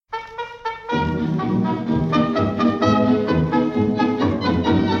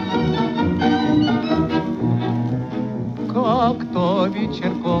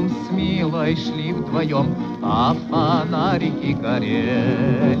дорогой шли вдвоем, а фонарики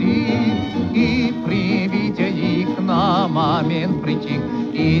горели. И при виде их на момент притих,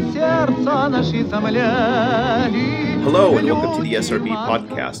 и сердца наши замляли. Hello, and welcome to the SRB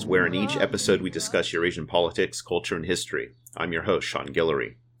podcast, where in each episode we discuss Eurasian politics, culture, and history. I'm your host, Sean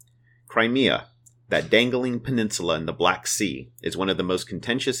Guillory. Crimea, that dangling peninsula in the Black Sea, is one of the most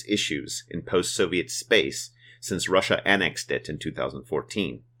contentious issues in post-Soviet space since Russia annexed it in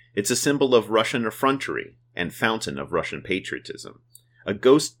 2014. It's a symbol of Russian effrontery and fountain of Russian patriotism, a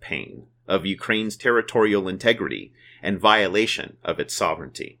ghost pain of Ukraine's territorial integrity and violation of its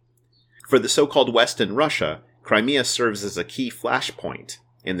sovereignty. For the so-called West and Russia, Crimea serves as a key flashpoint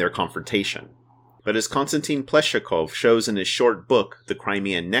in their confrontation. But as Konstantin Pleshakov shows in his short book, The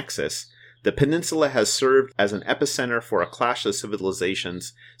Crimean Nexus, the peninsula has served as an epicenter for a clash of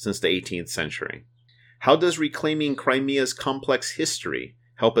civilizations since the 18th century. How does reclaiming Crimea's complex history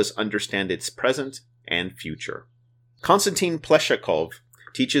help us understand its present and future? Konstantin Pleshakov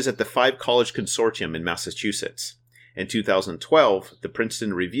teaches at the Five College Consortium in Massachusetts. In 2012, the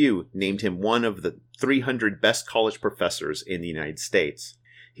Princeton Review named him one of the 300 best college professors in the United States.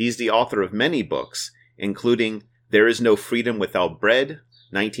 He's the author of many books, including There Is No Freedom Without Bread,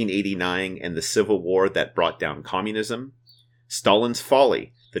 1989 and the Civil War That Brought Down Communism, Stalin's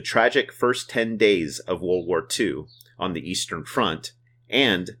Folly, the tragic first 10 days of World War II on the Eastern Front,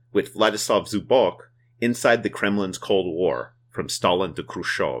 and, with Vladislav Zubok, Inside the Kremlin's Cold War, from Stalin to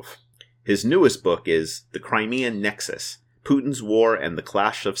Khrushchev. His newest book is The Crimean Nexus, Putin's War and the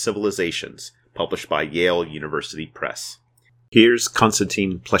Clash of Civilizations, published by Yale University Press. Here's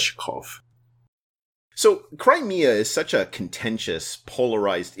Konstantin Pleshakov. So, Crimea is such a contentious,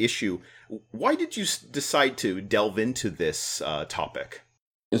 polarized issue. Why did you decide to delve into this topic?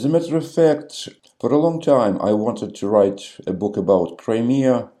 As a matter of fact, for a long time I wanted to write a book about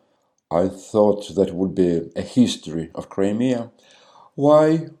Crimea. I thought that would be a history of Crimea.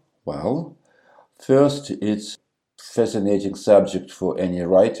 Why? Well, first, it's a fascinating subject for any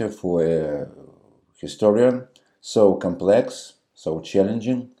writer, for a historian, so complex, so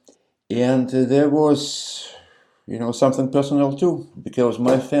challenging. And there was, something personal too, because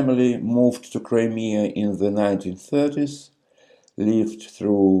my family moved to Crimea in the 1930s, lived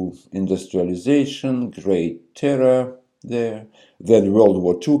through industrialization, Great Terror there. Then World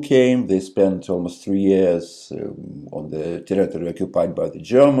War II came. They spent almost 3 years on the territory occupied by the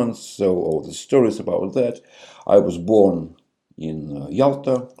Germans, so all the stories about that. I was born in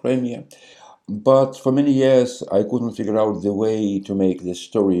Yalta, Crimea. But for many years, I couldn't figure out the way to make this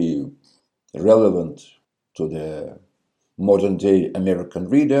story relevant to the modern-day American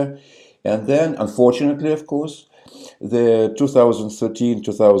reader. And then, unfortunately, of course, the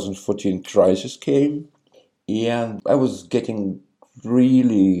 2013-2014 crisis came, and I was getting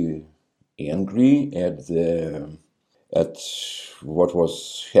really angry at what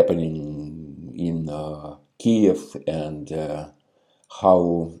was happening in Kiev and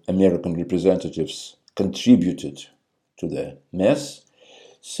how American representatives contributed to the mess.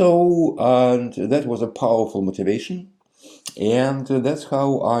 So, and that was a powerful motivation, and that's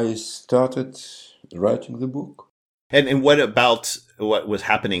how I started writing the book. And what about what was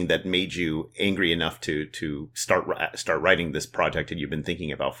happening that made you angry enough to start writing this project that you've been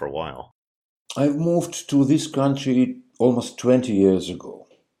thinking about for a while? I've moved to this country almost 20 years ago.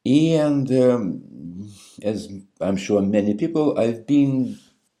 And as I'm sure many people, I've been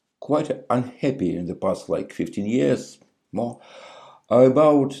quite unhappy in the past 15 years more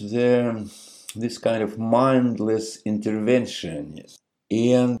about this kind of mindless intervention.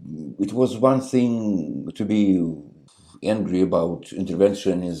 And it was one thing to be angry about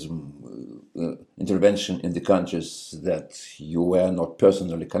intervention in the countries that you were not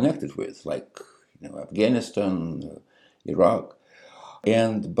personally connected with, like Afghanistan, Iraq.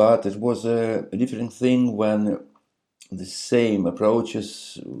 But it was a different thing when the same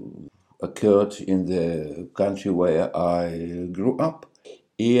approaches occurred in the country where I grew up.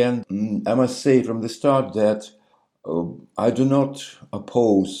 And I must say from the start that I do not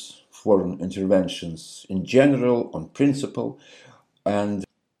oppose foreign interventions in general, on principle, and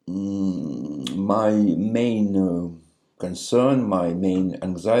my main concern, my main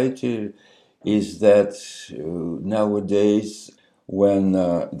anxiety is that nowadays when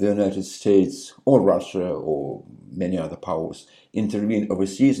the United States or Russia or many other powers intervene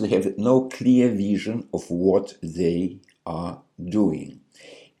overseas, they have no clear vision of what they are doing.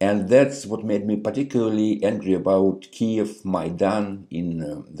 And that's what made me particularly angry about Kiev Maidan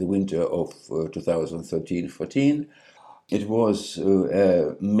in the winter of 2013-14. It was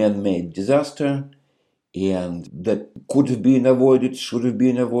a man-made disaster, and that could have been avoided, should have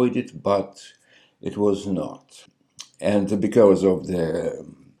been avoided, but it was not. And because of the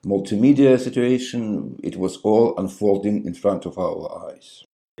multimedia situation, it was all unfolding in front of our eyes.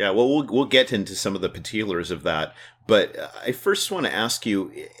 Yeah, well, we'll get into some of the particulars of that, but I first want to ask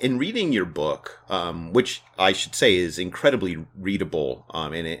you, in reading your book, which I should say is incredibly readable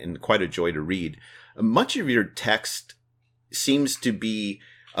and quite a joy to read, much of your text seems to be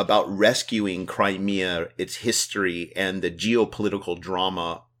about rescuing Crimea, its history, and the geopolitical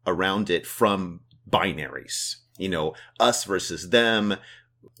drama around it from binaries. You know, us versus them,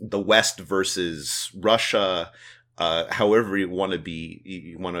 the West versus Russia, however you want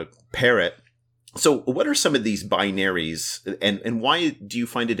to pair it. So what are some of these binaries, and why do you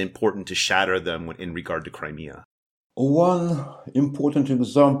find it important to shatter them in regard to Crimea? One important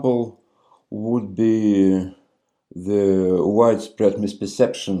example would be the widespread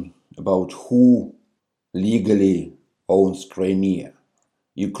misperception about who legally owns Crimea,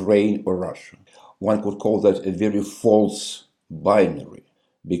 Ukraine or Russia. One could call that a very false binary,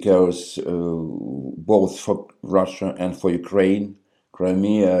 because both for Russia and for Ukraine,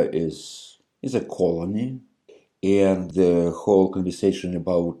 Crimea is a colony, and the whole conversation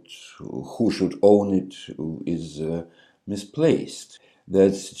about who should own it is misplaced.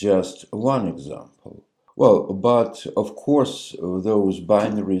 That's just one example. Well, but of course, those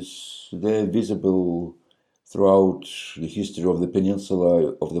binaries, they're visible throughout the history of the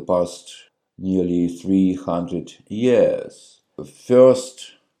peninsula of the past nearly 300 years.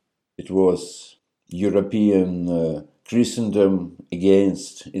 First, it was European Christendom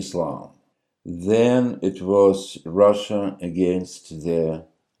against Islam. Then it was Russia against the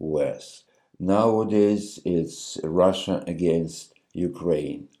West. Nowadays, it's Russia against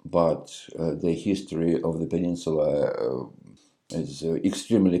Ukraine. But the history of the peninsula is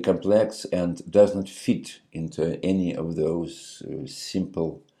extremely complex and does not fit into any of those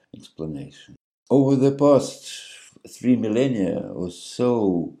simple explanations. Over the past 3 millennia or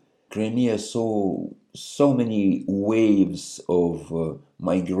so, Crimea saw so many waves of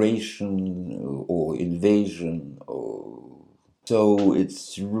migration or invasion. So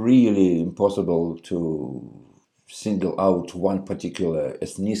it's really impossible to single out one particular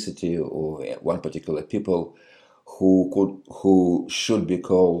ethnicity or one particular people who should be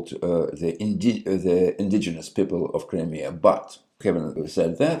called the indigenous people of Crimea. But having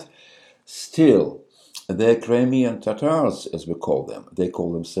said that, still, the Crimean Tatars, as we call them, they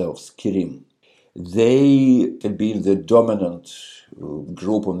call themselves Kirim. They had been the dominant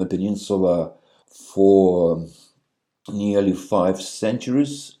group on the peninsula for nearly 5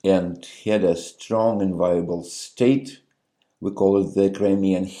 centuries and had a strong and viable state. We call it the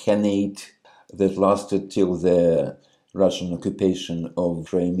Crimean Khanate, that lasted till the Russian occupation of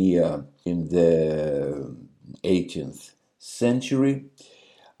Crimea in the 18th century.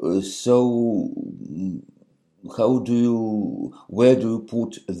 So where do you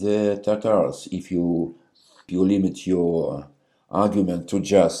put the Tatars if you limit your argument to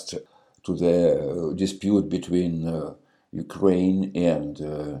just to the dispute between Ukraine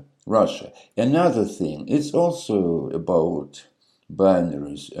and Russia? Another thing, it's also about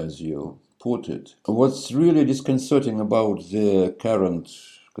binaries, as you put it. What's really disconcerting about the current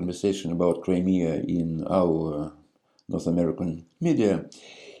conversation about Crimea in our North American media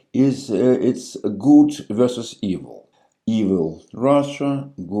is it's good versus evil. Evil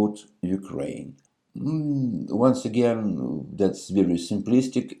Russia, good Ukraine. Once again, that's very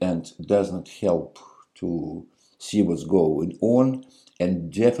simplistic and does not help to see what's going on,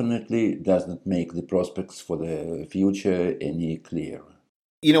 and definitely does not make the prospects for the future any clearer.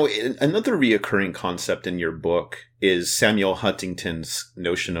 You know, another reoccurring concept in your book is Samuel Huntington's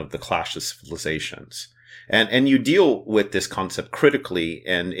notion of the clash of civilizations. And you deal with this concept critically,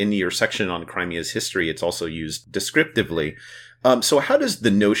 and in your section on Crimea's history, it's also used descriptively. So how does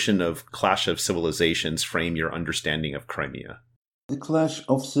the notion of clash of civilizations frame your understanding of Crimea? The clash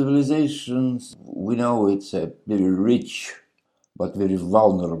of civilizations, we know it's a very rich but very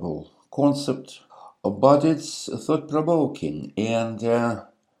vulnerable concept, but it's thought-provoking, and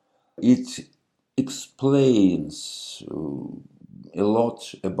it explains a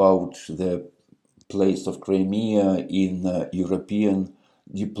lot about the place of Crimea in European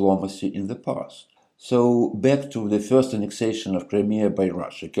diplomacy in the past. So back to the first annexation of Crimea by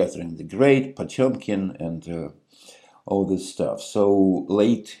Russia, Catherine the Great, Potemkin, and all this stuff. So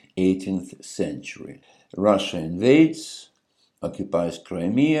late 18th century. Russia invades, occupies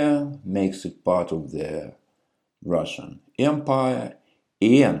Crimea, makes it part of the Russian Empire,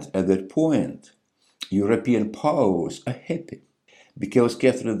 and at that point, European powers are happy because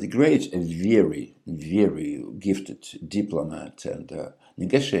Catherine the Great, a very, very gifted diplomat and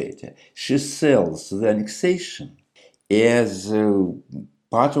negotiator, she sells the annexation as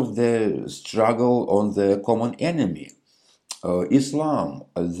part of the struggle on the common enemy, Islam,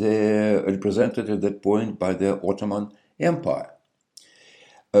 represented at that point by the Ottoman Empire.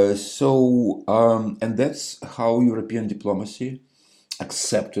 And that's how European diplomacy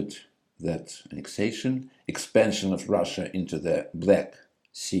accepted that annexation, expansion of Russia into the Black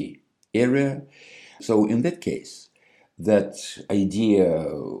Sea area. So in that case, that idea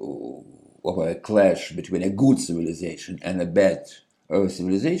of a clash between a good civilization and a bad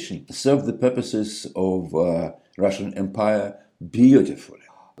civilization served the purposes of Russian Empire beautifully.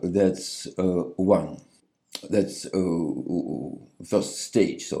 That's one. That's first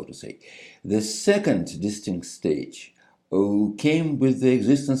stage, so to say. The second distinct stage came with the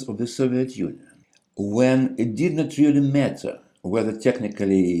existence of the Soviet Union, when it did not really matter whether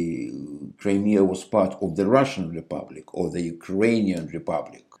technically Crimea was part of the Russian Republic or the Ukrainian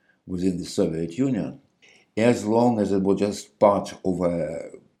Republic within the Soviet Union, as long as it was just part of a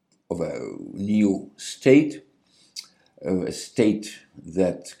new state, a state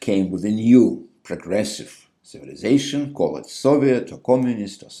that came with a new progressive civilization, call it Soviet or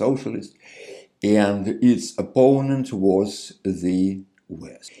communist or socialist, and its opponent was the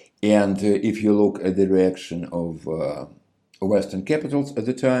West. And if you look at the reaction of Western capitals at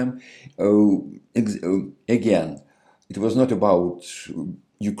the time, again, it was not about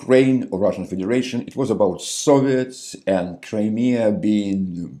Ukraine or Russian Federation, it was about Soviets and Crimea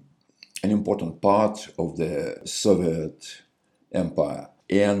being an important part of the Soviet Empire.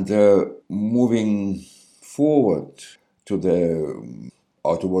 And moving forward to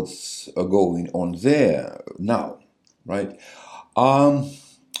what's going on there now, right?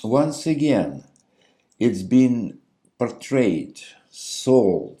 Once again, it's been portrayed,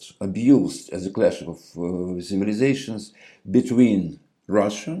 sold, abused as a clash of civilizations between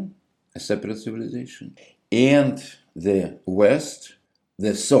Russia, a separate civilization, and the West,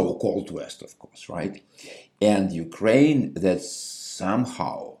 the so-called West, of course, right? And Ukraine that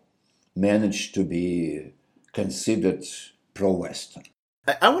somehow managed to be considered pro-Western.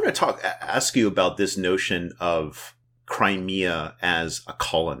 I want to ask you about this notion of Crimea as a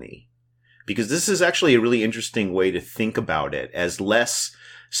colony, because this is actually a really interesting way to think about it, as less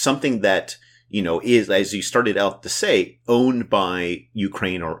something that, is, as you started out to say, owned by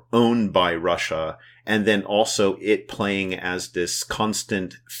Ukraine or owned by Russia, and then also it playing as this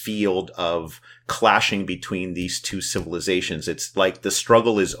constant field of clashing between these two civilizations. It's like the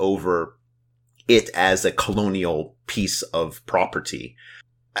struggle is over it as a colonial piece of property.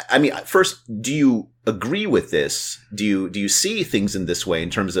 I mean, first, do you agree with this? Do you see things in this way in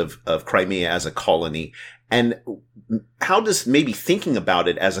terms of Crimea as a colony? And how does maybe thinking about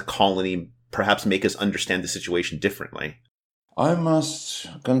it as a colony perhaps make us understand the situation differently? I must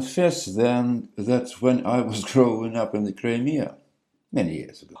confess then that when I was growing up in the Crimea, many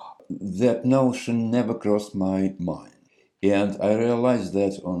years ago, that notion never crossed my mind. And I realized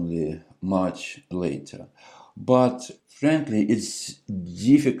that only much later. But frankly, it's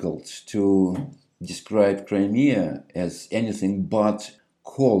difficult to describe Crimea as anything but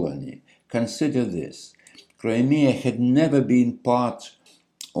colony. Consider this. Crimea had never been part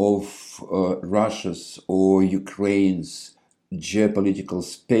of Russia's or Ukraine's geopolitical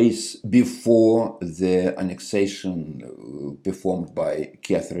space before the annexation performed by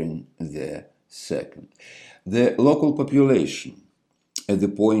Catherine II. The local population at the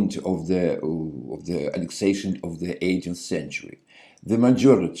point of the annexation of the 18th century, the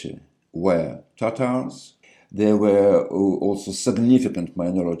majority were Tatars. There were also significant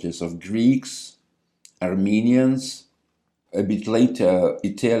minorities of Greeks, Armenians. A bit later,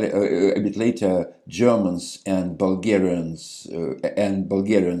 Germans and Bulgarians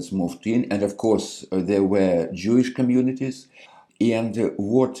moved in, and of course there were Jewish communities. And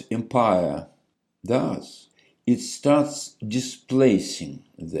what empire does, it starts displacing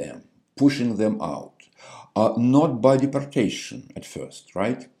them, pushing them out, not by deportation at first,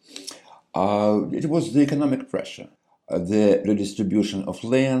 right? It was the economic pressure, the redistribution of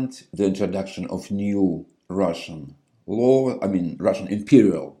land, the introduction of new Russian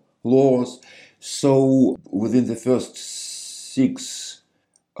imperial laws. So within the first 6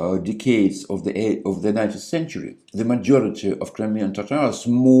 decades of the 19th century, the majority of Crimean Tatars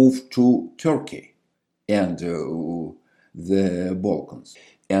moved to Turkey and the Balkans.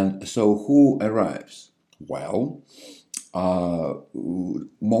 And so who arrives? Well,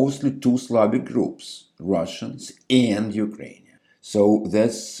 mostly 2 Slavic groups, Russians and Ukrainians. So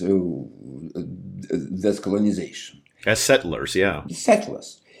that's colonization. As settlers, yeah.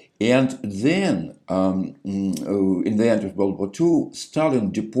 Settlers. And then, in the end of World War II,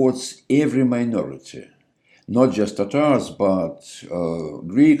 Stalin deports every minority, not just Tatars, but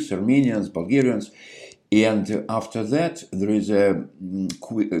Greeks, Armenians, Bulgarians. And after that, there is a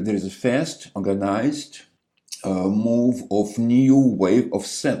fast, organized move of new wave of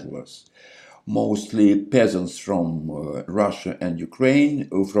settlers, mostly peasants from Russia and Ukraine,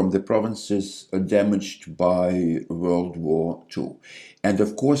 from the provinces damaged by World War II. And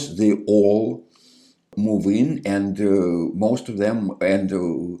of course, they all move in, and most of them and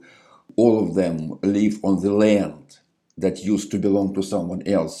all of them live on the land that used to belong to someone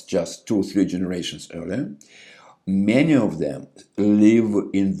else just 2-3 generations earlier. Many of them live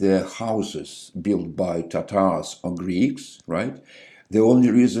in the houses built by Tatars or Greeks, right? The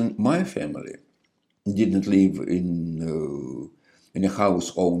only reason my family didn't live in a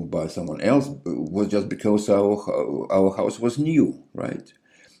house owned by someone else was just because our house was new, right?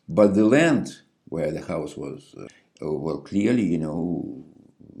 But the land where the house was, well, clearly,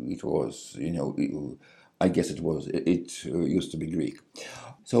 it was, I guess it used to be Greek.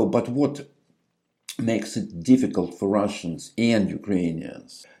 So, but what makes it difficult for Russians and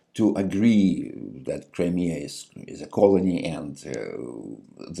Ukrainians to agree that Crimea is a colony and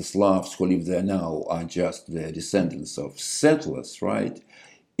the Slavs who live there now are just the descendants of settlers, right?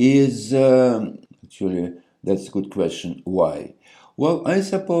 Is actually, that's a good question. Why? Well, I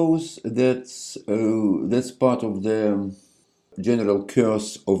suppose that's part of the general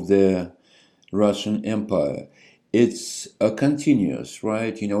curse of the Russian Empire. It's a continuous,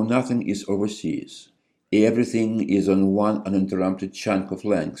 right? Nothing is overseas. Everything is on one uninterrupted chunk of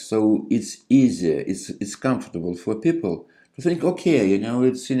land. So it's easier, it's comfortable for people to think, okay,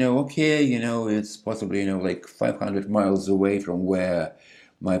 it's possibly, like 500 miles away from where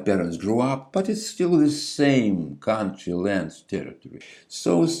my parents grew up, but it's still the same country, land, territory.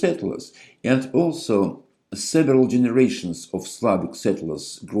 So settlers, and also several generations of Slavic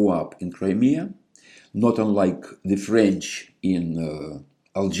settlers grew up in Crimea, not unlike the French in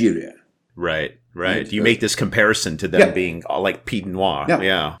Algeria. Right. You make this comparison to them being like Pied Noir.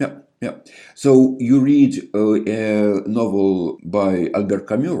 Yeah. So you read a novel by Albert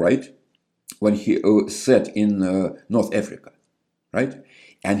Camus, right? When he set in North Africa, right?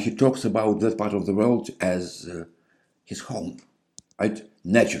 And he talks about that part of the world as his home, right?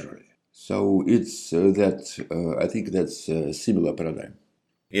 Naturally. So it's I think that's a similar paradigm.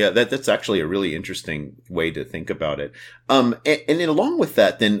 Yeah, that's actually a really interesting way to think about it. And then along with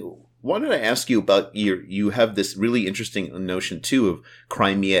that, then why did I ask you about you have this really interesting notion too of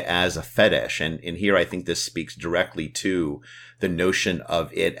Crimea as a fetish. And here I think this speaks directly to the notion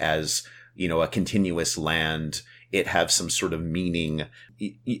of it as, a continuous land. It has some sort of meaning.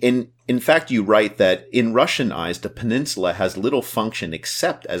 In fact, you write that in Russian eyes, the peninsula has little function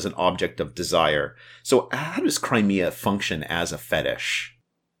except as an object of desire. So how does Crimea function as a fetish?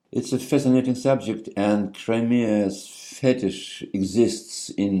 It's a fascinating subject, and Crimea's fetish exists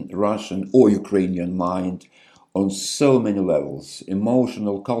in Russian or Ukrainian mind on so many levels,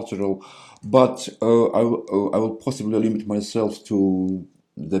 emotional, cultural, but I will possibly limit myself to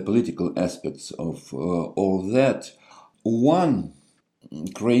the political aspects of all that. One,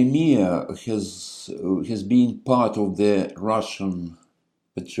 Crimea has been part of the Russian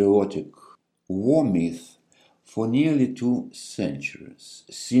patriotic war myth for nearly 2 centuries,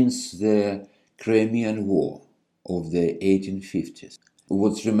 since the Crimean War of the 1850s.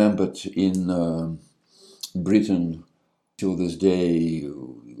 What's remembered in Britain till this day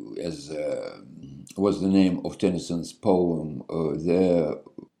as was the name of Tennyson's poem,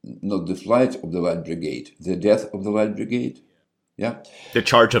 not the flight of the Light Brigade, the death of the Light Brigade. Yeah, the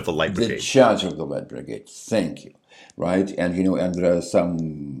charge of the Light Brigade. The charge of the Light Brigade. Thank you. Right, and and there are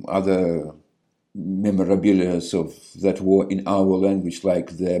some other memorabilia of that war in our language,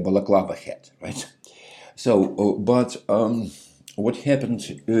 like the balaclava hat, right? So, but what happened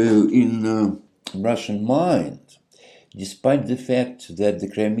in Russian mind, despite the fact that the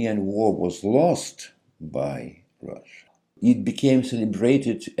Crimean War was lost by Russia, it became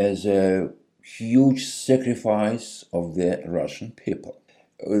celebrated as a huge sacrifice of the Russian people.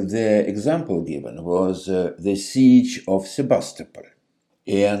 The example given was the siege of Sebastopol.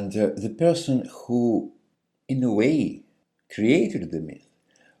 And the person who, in a way, created the myth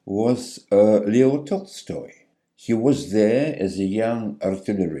was Leo Tolstoy. He was there as a young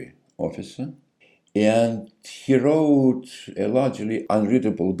artillery officer, and he wrote a largely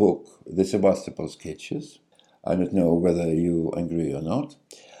unreadable book, The Sebastopol Sketches. I don't know whether you agree or not.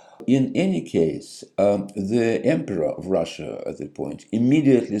 In any case, the emperor of Russia at that point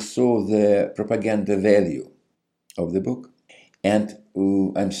immediately saw the propaganda value of the book. And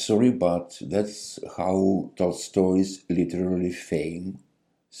I'm sorry, but that's how Tolstoy's literary fame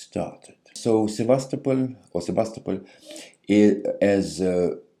started. So Sevastopol as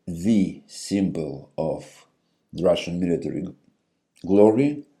the symbol of the Russian military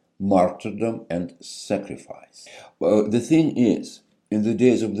glory, martyrdom, and sacrifice. The thing is, in the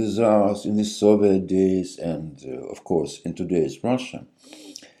days of the Tsars, in the Soviet days, and of course in today's Russia,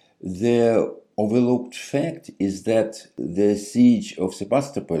 the overlooked fact is that the siege of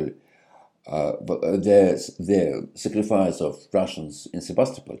Sevastopol, the sacrifice of Russians in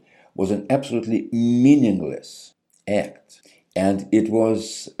Sevastopol, was an absolutely meaningless act, and it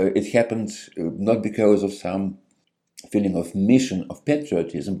happened not because of some feeling of mission, of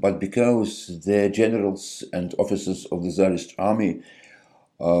patriotism, but because the generals and officers of the Tsarist army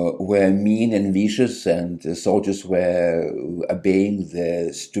were mean and vicious, and the soldiers were obeying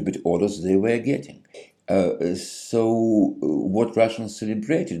the stupid orders they were getting. So what Russians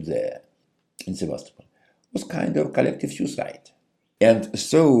celebrated there in Sevastopol was kind of collective suicide. And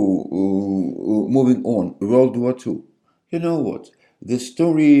so, moving on, World War II. You know what? The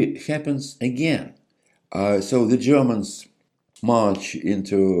story happens again. So the Germans march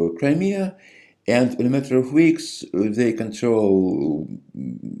into Crimea, and in a matter of weeks, they control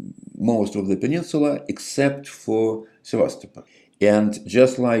most of the peninsula except for Sevastopol. And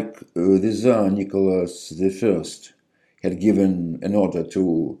just like the Tsar Nicholas I had given an order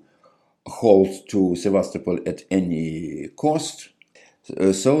to hold to Sevastopol at any cost,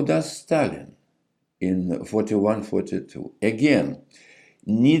 so does Stalin in 41-42. Again,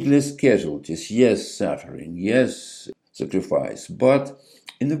 needless casualties, yes, suffering, yes, sacrifice, but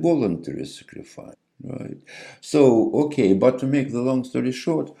in a voluntary sacrifice, right? So, okay, but to make the long story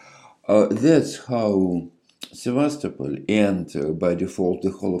short, that's how Sevastopol and by default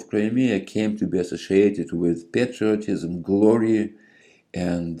the whole of Crimea came to be associated with patriotism, glory,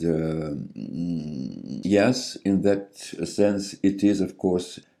 and yes, in that sense, it is, of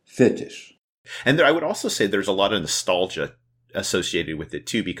course, fetish. And I would also say there's a lot of nostalgia associated with it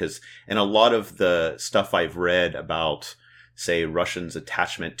too, because in a lot of the stuff I've read about, say, Russians'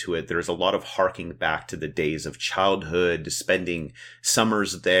 attachment to it, there's a lot of harking back to the days of childhood, spending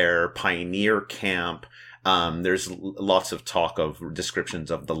summers there, pioneer camp. There's lots of talk of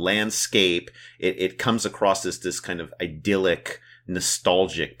descriptions of the landscape. It comes across as this kind of idyllic,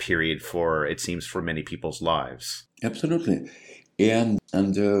 nostalgic period for, it seems, for many people's lives. Absolutely. And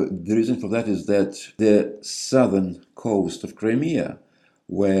the reason for that is that the southern coast of Crimea,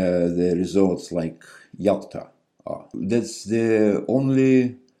 where the resorts like Yalta are, that's the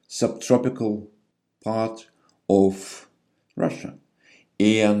only subtropical part of Russia.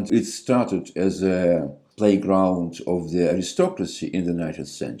 And it started as a playground of the aristocracy in the 19th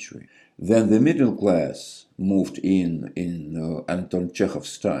century. Then the middle class moved in Anton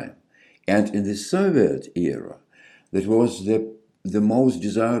Chekhov's time. And in the Soviet era, that was the most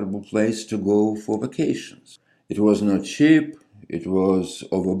desirable place to go for vacations. It was not cheap, it was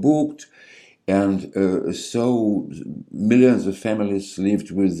overbooked, and so millions of families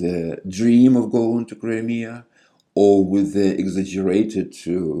lived with the dream of going to Crimea, or with the exaggerated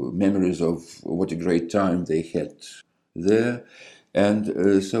memories of what a great time they had there.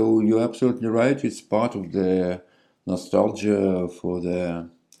 And so you're absolutely right, it's part of the nostalgia for the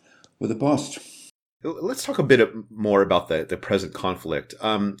past. Let's talk a bit more about the present conflict.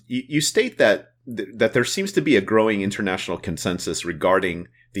 You state that there seems to be a growing international consensus regarding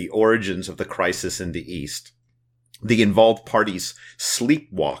the origins of the crisis in the East. The involved parties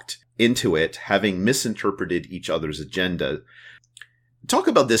sleepwalked into it, having misinterpreted each other's agenda. Talk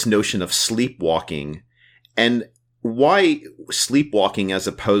about this notion of sleepwalking, and why sleepwalking as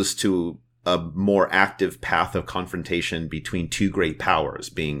opposed to a more active path of confrontation between two great powers,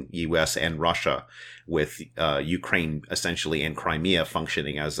 being US and Russia, with Ukraine essentially and Crimea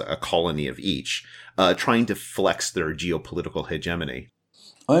functioning as a colony of each, trying to flex their geopolitical hegemony.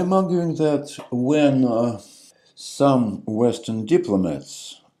 I'm arguing that when some Western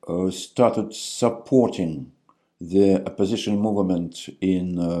diplomats started supporting the opposition movement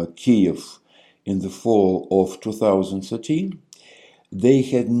in Kiev in the fall of 2013, they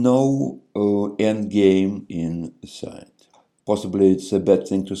had no end game in sight. Possibly it's a bad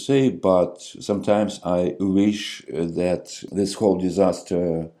thing to say, but sometimes I wish that this whole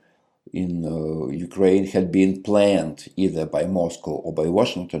disaster in Ukraine had been planned either by Moscow or by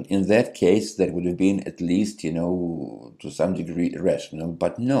Washington. In that case, that would have been at least, to some degree rational.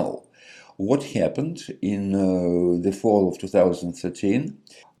 But no. What happened in the fall of 2013?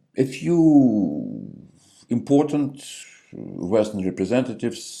 A few important Western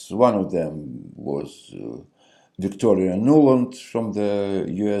representatives, one of them was Victoria Nuland from the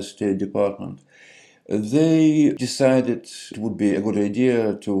US State Department, they decided it would be a good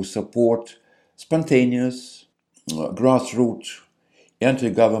idea to support spontaneous, grassroots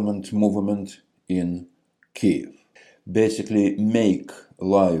anti-government movement in Kiev. Basically make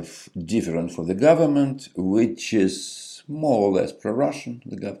life different for the government, which is more or less pro-Russian,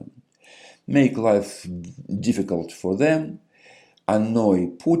 the government. Make life difficult for them,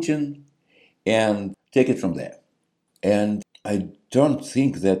 annoy Putin, and take it from there. And I don't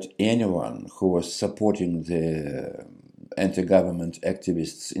think that anyone who was supporting the anti-government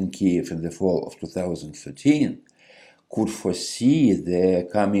activists in Kiev in the fall of 2013 could foresee the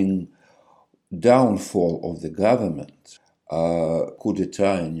coming downfall of the government, coup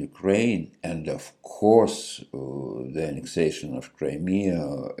d'etat in Ukraine, and of course the annexation of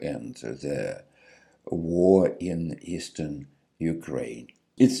Crimea and the war in eastern Ukraine.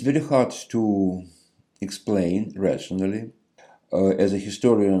 It's very hard to explain rationally. As a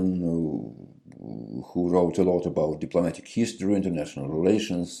historian who wrote a lot about diplomatic history, international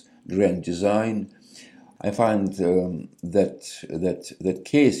relations, grand design, I find that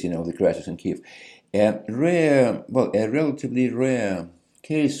case, the crisis in Kiev, a relatively rare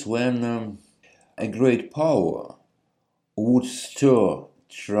case when a great power would stir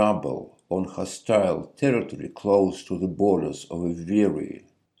trouble on hostile territory close to the borders of a very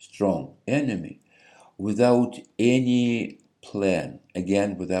strong enemy without any plan,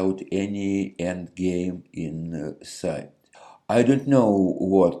 again, without any end game in sight. I don't know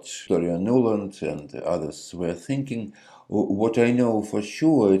what Victoria Nuland and others were thinking. What I know for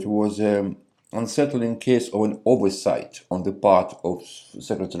sure, it was an unsettling case of an oversight on the part of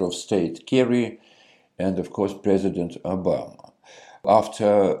Secretary of State Kerry and, of course, President Obama.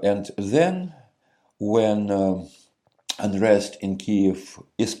 And then, when unrest in Kiev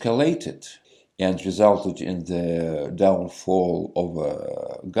escalated and resulted in the downfall of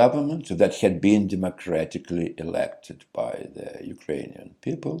a government that had been democratically elected by the Ukrainian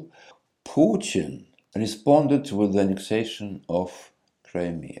people, Putin responded with the annexation of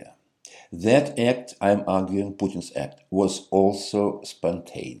Crimea. That act, I'm arguing, Putin's act, was also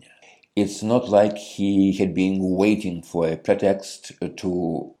spontaneous. It's not like he had been waiting for a pretext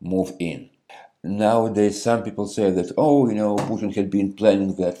to move in. Nowadays, some people say that, Putin had been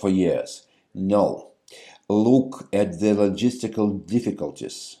planning that for years. No. Look at the logistical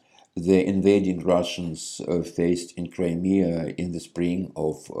difficulties the invading Russians faced in Crimea in the spring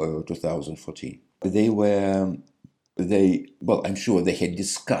of 2014. I'm sure they had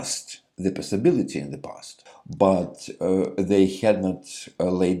discussed the possibility in the past, but they had not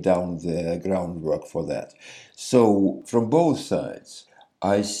laid down the groundwork for that. So from both sides,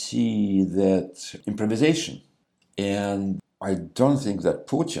 I see that improvisation, and I don't think that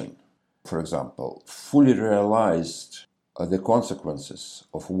Putin, for example, fully realized the consequences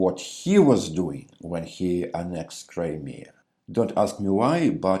of what he was doing when he annexed Crimea. Don't ask me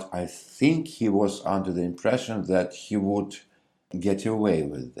why, but I think he was under the impression that he would get away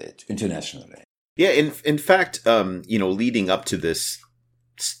with it internationally. Yeah, in fact, leading up to this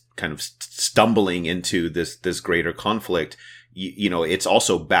kind of stumbling into this greater conflict, it's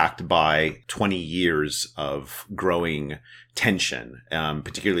also backed by 20 years of growing tension,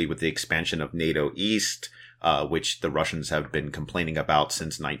 particularly with the expansion of NATO East, which the Russians have been complaining about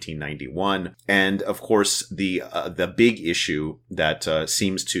since 1991. And of course, the big issue that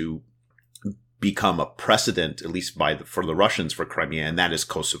seems to become a precedent, at least for the Russians, for Crimea, and that is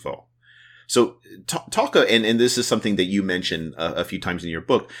Kosovo. So talk, and this is something that you mention a few times in your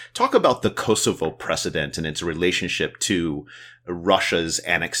book, talk about the Kosovo precedent and its relationship to Russia's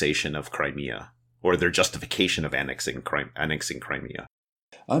annexation of Crimea, or their justification of annexing Crimea.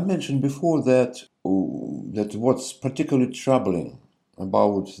 I mentioned before that what's particularly troubling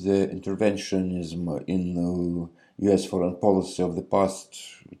about the interventionism in U.S. foreign policy of the past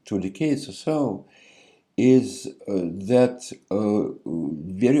 2 decades or so is that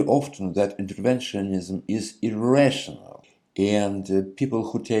very often that interventionism is irrational, and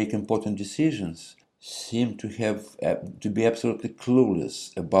people who take important decisions seem to have to be absolutely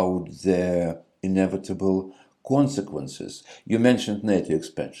clueless about the inevitable consequences. You mentioned NATO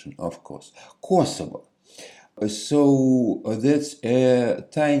expansion, of course. Kosovo. So that's a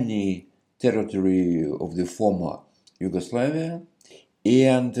tiny territory of the former Yugoslavia.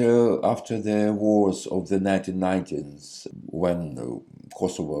 And after the wars of the 1990s, when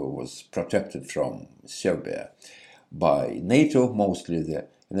Kosovo was protected from Serbia by NATO, mostly the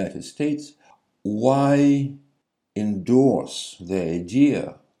United States, why endorse the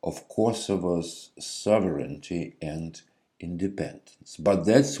idea of Kosovo's sovereignty and independence? But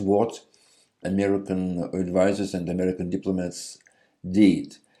that's what American advisors and American diplomats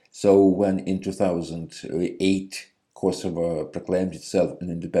did. So when in 2008 Kosovo proclaimed itself an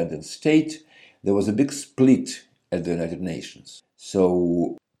independent state, there was a big split at the United Nations.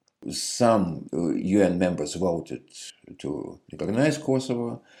 So some UN members voted to recognize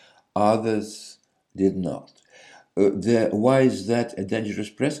Kosovo, others did not. Why is that a dangerous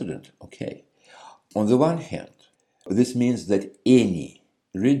precedent? Okay. On the one hand, this means that any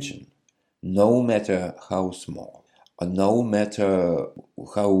region, no matter how small, or no matter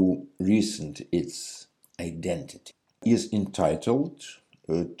how recent its identity, is entitled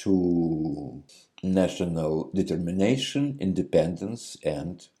to national determination, independence,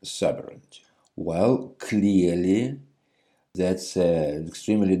 and sovereignty. Well, clearly, that's an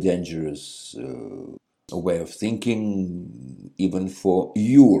extremely dangerous way of thinking, even for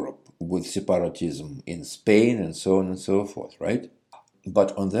Europe, with separatism in Spain and so on and so forth, right?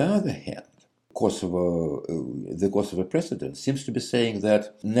 But on the other hand, the Kosovo president seems to be saying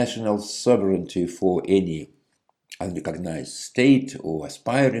that national sovereignty for any unrecognized state or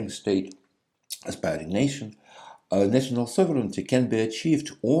aspiring nation, national sovereignty can be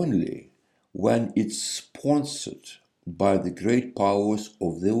achieved only when it's sponsored by the great powers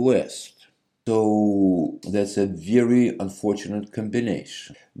of the West. So that's a very unfortunate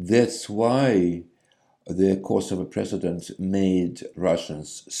combination. That's why the Kosovo president made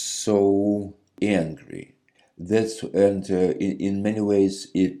Russians so angry. In many ways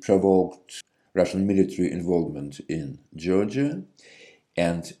it provoked Russian military involvement in Georgia,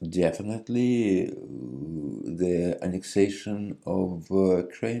 and definitely the annexation of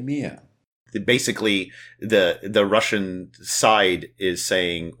Crimea. Basically, the Russian side is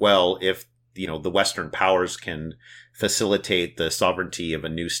saying, well, if the Western powers can facilitate the sovereignty of a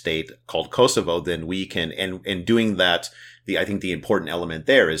new state called Kosovo, then we can, and doing that, I think the important element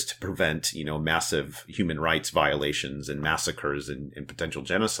there is to prevent, massive human rights violations and massacres and potential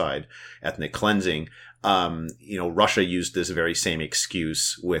genocide, ethnic cleansing. Russia used this very same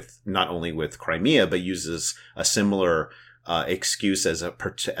excuse not only with Crimea, but uses a similar excuse as a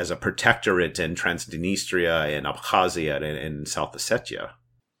protectorate in Transnistria and Abkhazia and South Ossetia.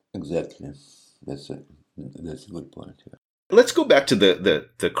 Exactly. That's a good point. Yeah. Let's go back to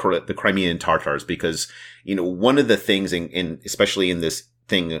the Crimean Tatars, because one of the things especially in this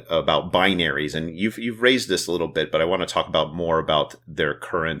thing about binaries, and you've raised this a little bit, but I want to talk about more about their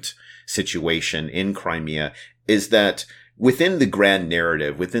current situation in Crimea, is that within the grand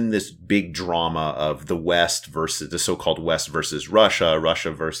narrative, within this big drama of the West versus the so-called West versus Russia,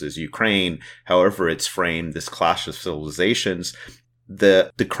 Russia versus Ukraine, however it's framed, this clash of civilizations,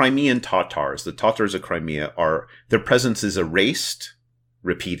 the Crimean Tatars, the Tatars of Crimea, their presence is erased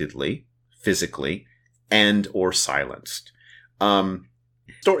repeatedly, physically, and or silenced. So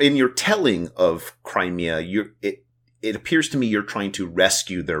in your telling of Crimea, it appears to me you're trying to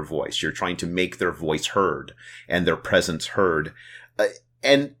rescue their voice. You're trying to make their voice heard and their presence heard.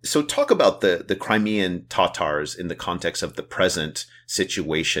 And so talk about the Crimean Tatars in the context of the present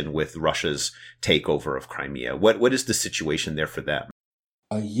situation with Russia's takeover of Crimea. What is the situation there for them?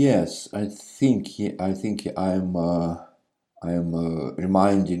 Yes, I think I am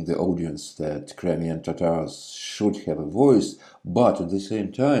reminding the audience that Crimean Tatars should have a voice, but at the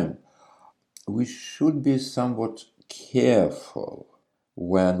same time, we should be somewhat careful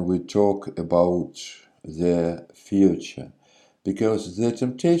when we talk about the future, because the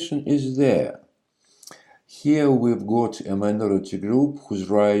temptation is there. Here we've got a minority group whose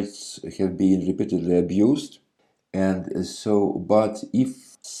rights have been repeatedly abused, and so, but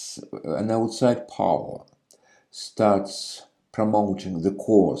if an outside power starts promoting the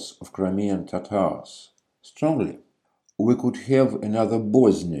cause of Crimean Tatars strongly, we could have another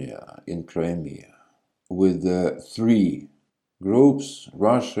Bosnia in Crimea with three groups,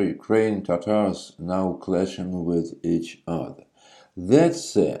 Russia, Ukraine, Tatars, now clashing with each other. That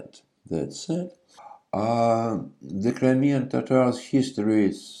said, the Crimean Tatars' history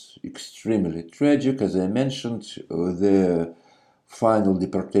is extremely tragic. As I mentioned, the final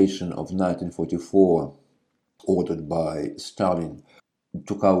deportation of 1944, ordered by Stalin,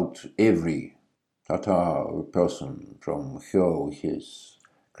 took out every Tatar person from his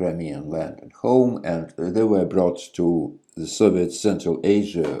Crimean land and home, and they were brought to the Soviet Central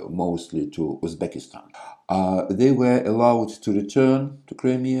Asia, mostly to Uzbekistan. They were allowed to return to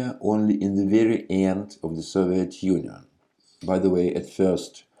Crimea only in the very end of the Soviet Union. By the way, at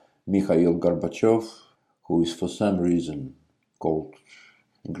first, Mikhail Gorbachev, who is for some reason called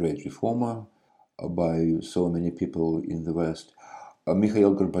a great reformer by so many people in the West,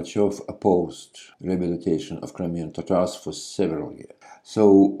 Mikhail Gorbachev opposed rehabilitation of Crimean Tatars for several years.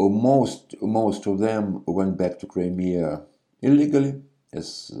 So most of them went back to Crimea illegally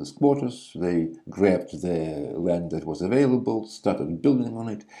as squatters. They grabbed the land that was available, started building on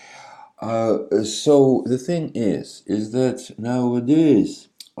it. So the thing is that nowadays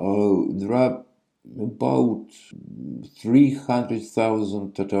there are about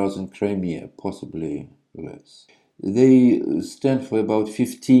 300,000 Tatars in Crimea, possibly less. They stand for about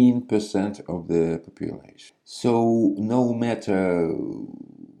 15% of the population. So no matter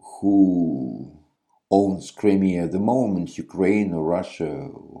who owns Crimea at the moment, Ukraine or Russia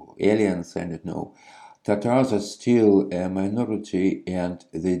or aliens, I don't know, Tatars are still a minority and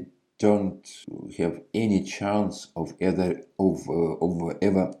they don't have any chance of ever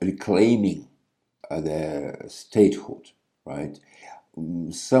reclaiming their statehood, right?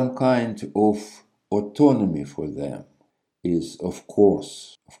 Some kind of autonomy for them is, of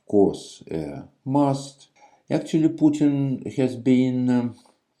course, a must. Actually, Putin has been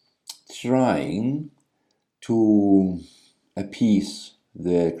trying to appease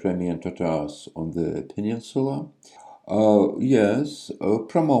the Crimean Tatars on the peninsula.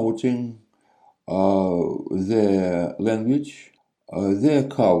 Promoting their language, their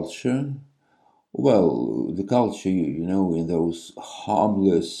culture. Well, the culture, in those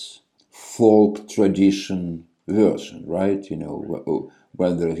harmless folk tradition version, right?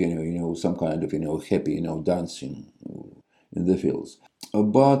 When there's, some kind of, happy, dancing in the fields.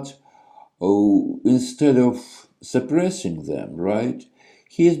 But instead of suppressing them, right?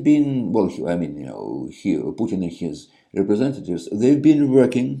 He has been, Putin and his representatives, they've been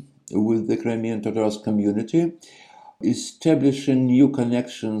working with the Crimean Tatars community, establishing new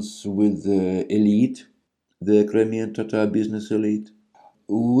connections with the elite, the Crimean Tatar business elite,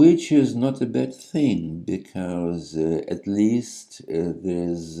 which is not a bad thing because at least there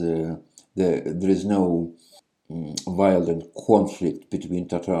is no violent conflict between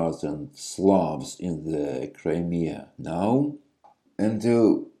Tatars and Slavs in the Crimea now. And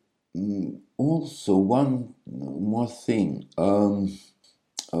also one more thing.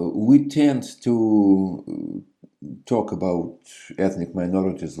 We tend to talk about ethnic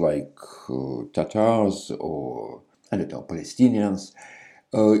minorities like Tatars or, Palestinians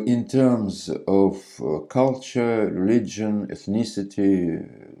in terms of culture, religion, ethnicity,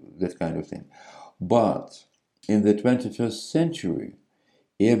 that kind of thing. But in the 21st century,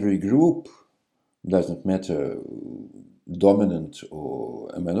 every group, doesn't matter dominant or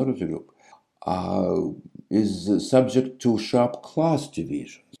a minority group, is subject to sharp class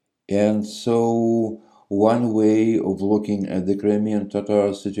divisions. And so one way of looking at the Crimean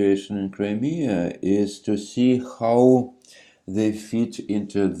Tatar situation in Crimea is to see how they fit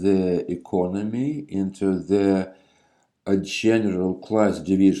into the economy, into the general class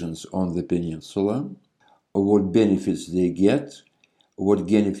divisions on the peninsula, what benefits they get, what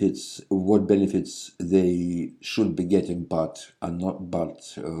benefits they should be getting but are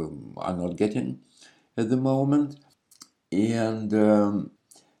not getting at the moment, and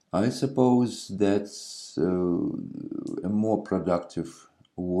I suppose that's a more productive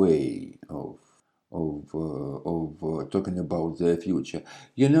way of talking about the future.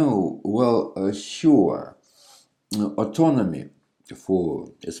 Sure, autonomy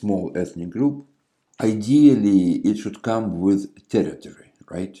for a small ethnic group, ideally it should come with territory,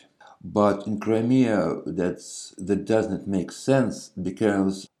 right? But in Crimea, that does not make sense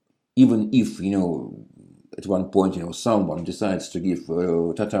because even if, at one point, someone decides to give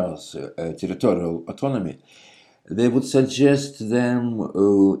Tatars territorial autonomy, they would suggest them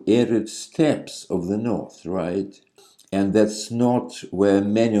arid steppes of the north, right? And that's not where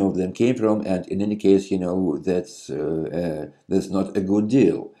many of them came from, and in any case, that's not a good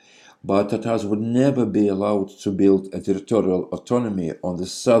deal. But Tatars would never be allowed to build a territorial autonomy on the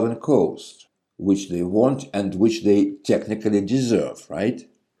southern coast, which they want and which they technically deserve, right?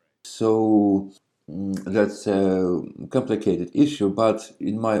 So that's a complicated issue, but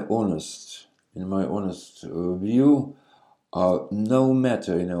in my honest view, no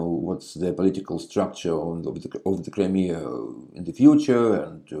matter what's the political structure of the Crimea in the future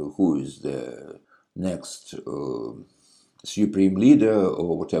and who is the next supreme leader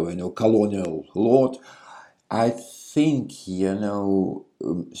or whatever, colonial lord, I think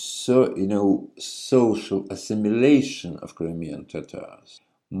social assimilation of Crimean Tatars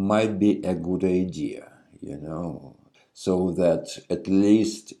might be a good idea, so that at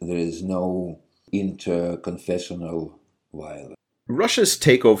least there is no interconfessional violence. Russia's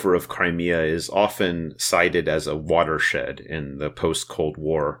takeover of Crimea is often cited as a watershed in the post-Cold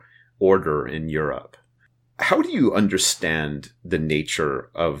War order in Europe. How do you understand the nature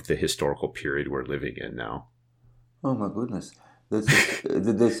of the historical period we're living in now? Oh my goodness.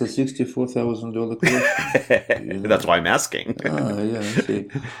 That's a $64,000 question. You know? That's why I'm asking. Yeah, I see.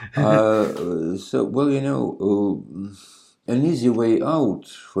 An easy way out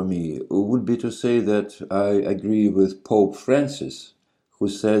for me would be to say that I agree with Pope Francis, who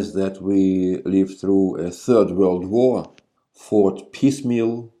says that we lived through a Third World War, fought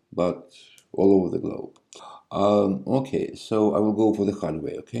piecemeal, but all over the globe. Okay, so I will go for the hard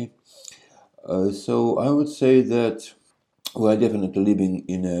way, okay? So I would say that we are definitely living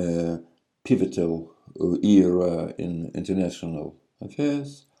in a pivotal era in international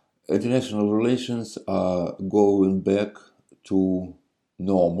affairs. International relations are going back to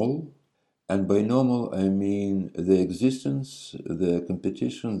normal, and by normal I mean the existence, the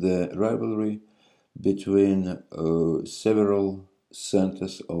competition, the rivalry between several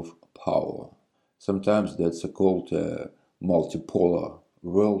centers of power. Sometimes that's called a multipolar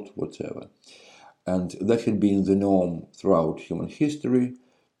world, whatever. And that had been the norm throughout human history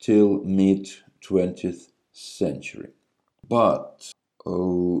till mid 20th century. But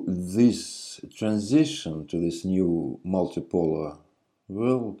this transition to this new multipolar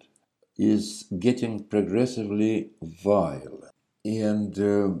world is getting progressively violent. And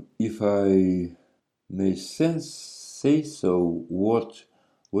if I may say so, what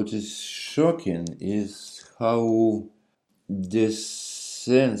is shocking is how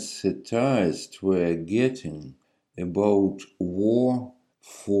desensitized we're getting about war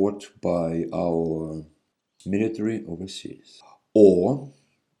fought by our military overseas, or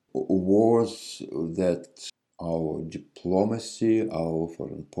wars that our diplomacy, our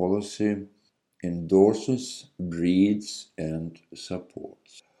foreign policy endorses, breeds, and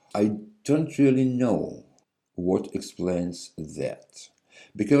supports. I don't really know what explains that.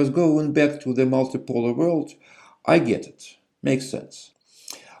 Because going back to the multipolar world, I get it, makes sense.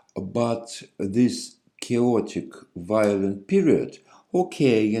 But this chaotic, violent period,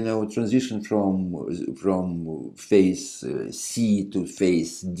 okay, transition from phase C to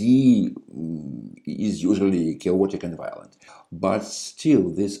phase D is usually chaotic and violent. But still,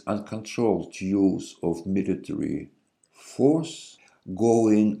 this uncontrolled use of military force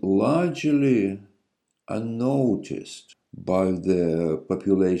going largely unnoticed by the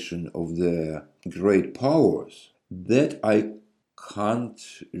population of the great powers, that I can't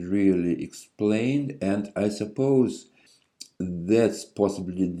really explain, and I suppose that's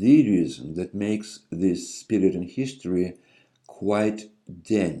possibly the reason that makes this period in history quite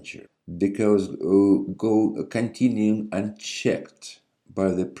dangerous, because continuing unchecked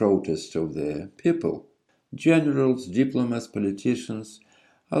by the protests of the people, generals, diplomats, politicians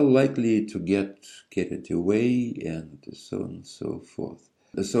are likely to get carried away, and so on and so forth.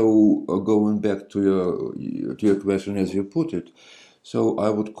 So going back to your question as you put it, so I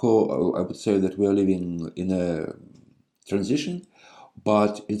would say that we are living in a transition,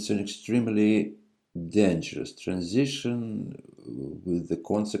 but it's an extremely dangerous transition with the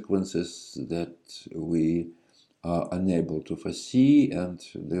consequences that we are unable to foresee, and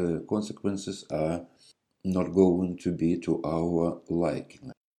the consequences are not going to be to our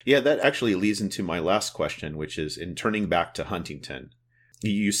liking. Yeah, that actually leads into my last question, which is in turning back to Huntington.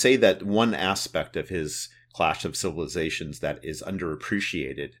 You say that one aspect of his Clash of Civilizations that is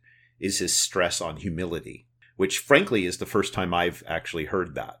underappreciated is his stress on humility, which frankly is the first time I've actually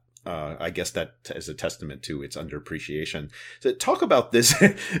heard that. I guess that is a testament to its underappreciation. So talk about this,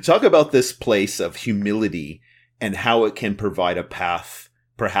 talk about this place of humility and how it can provide a path,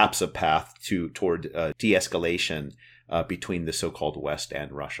 perhaps a path toward de-escalation between the so-called West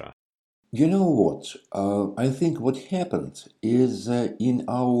and Russia. You know what? I think what happened is in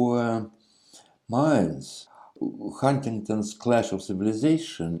our minds, Huntington's Clash of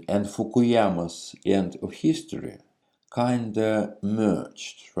Civilization and Fukuyama's End of History kinda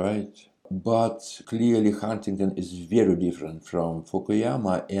merged, right? But clearly Huntington is very different from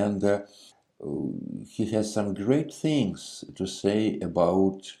Fukuyama, and he has some great things to say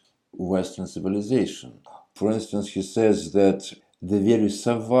about Western civilization. For instance, he says that the very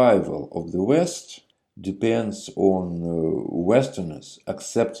survival of the West depends on Westerners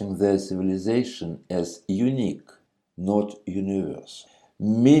accepting their civilization as unique, not universal.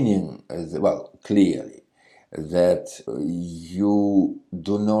 Meaning, clearly, that you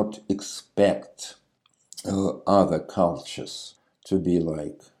do not expect other cultures to be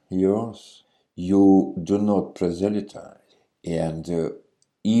like yours. You do not proselytize. And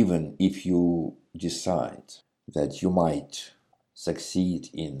even if you decide that you might succeed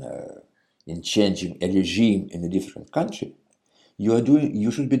in changing a regime in a different country,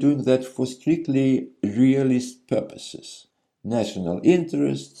 you should be doing that for strictly realist purposes, national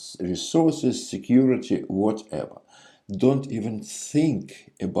interests, resources, security, whatever. don't even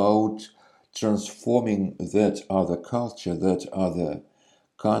think about transforming that other culture, that other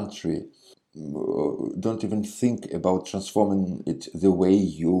country. Don't even think about transforming it the way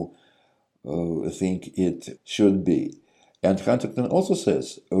you think it should be. And Huntington also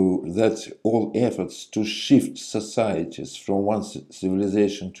says that all efforts to shift societies from one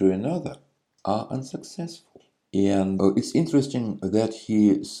civilization to another are unsuccessful. And it's interesting that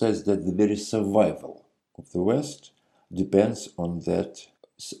he says that the very survival of the West depends on that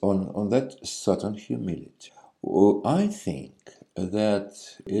certain humility. I think that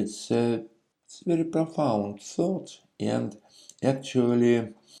it's a very profound thought, and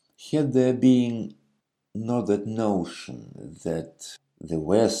actually, had there been not that notion that the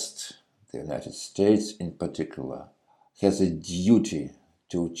West, the United States in particular, has a duty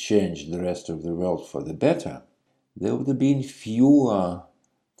to change the rest of the world for the better, there would have been fewer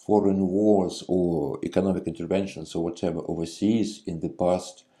foreign wars or economic interventions or whatever overseas in the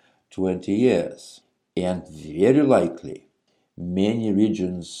past 20 years. And very likely, many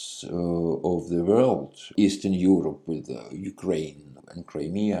regions of the world, Eastern Europe with Ukraine and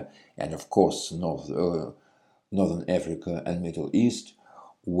Crimea, and of course Northern Africa and Middle East,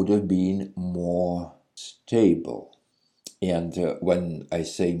 would have been more stable. And when I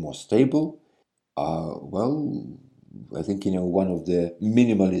say more stable, I think one of the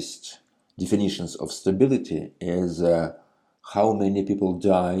minimalist definitions of stability is how many people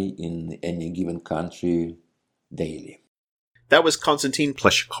die in any given country daily. That was Konstantin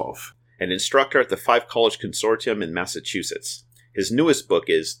Pleshakov, an instructor at the Five College Consortium in Massachusetts. His newest book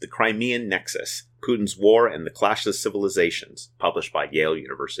is The Crimean Nexus, Putin's War and the Clash of Civilizations, published by Yale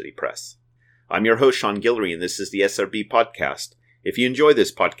University Press. I'm your host, Sean Guillory, and this is the SRB Podcast. If you enjoy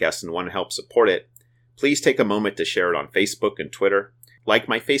this podcast and want to help support it, please take a moment to share it on Facebook and Twitter, like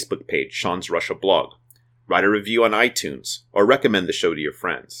my Facebook page, Sean's Russia Blog, write a review on iTunes, or recommend the show to your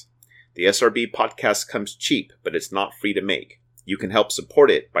friends. The SRB Podcast comes cheap, but it's not free to make. You can help support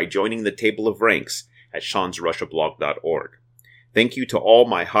it by joining the table of ranks at seansrussiablog.org. Thank you to all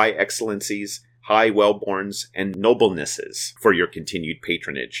my high excellencies, high wellborns, and noblenesses for your continued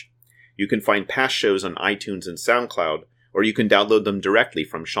patronage. You can find past shows on iTunes and SoundCloud, or you can download them directly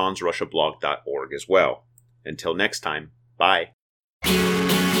from seansrussiablog.org as well. Until next time, bye.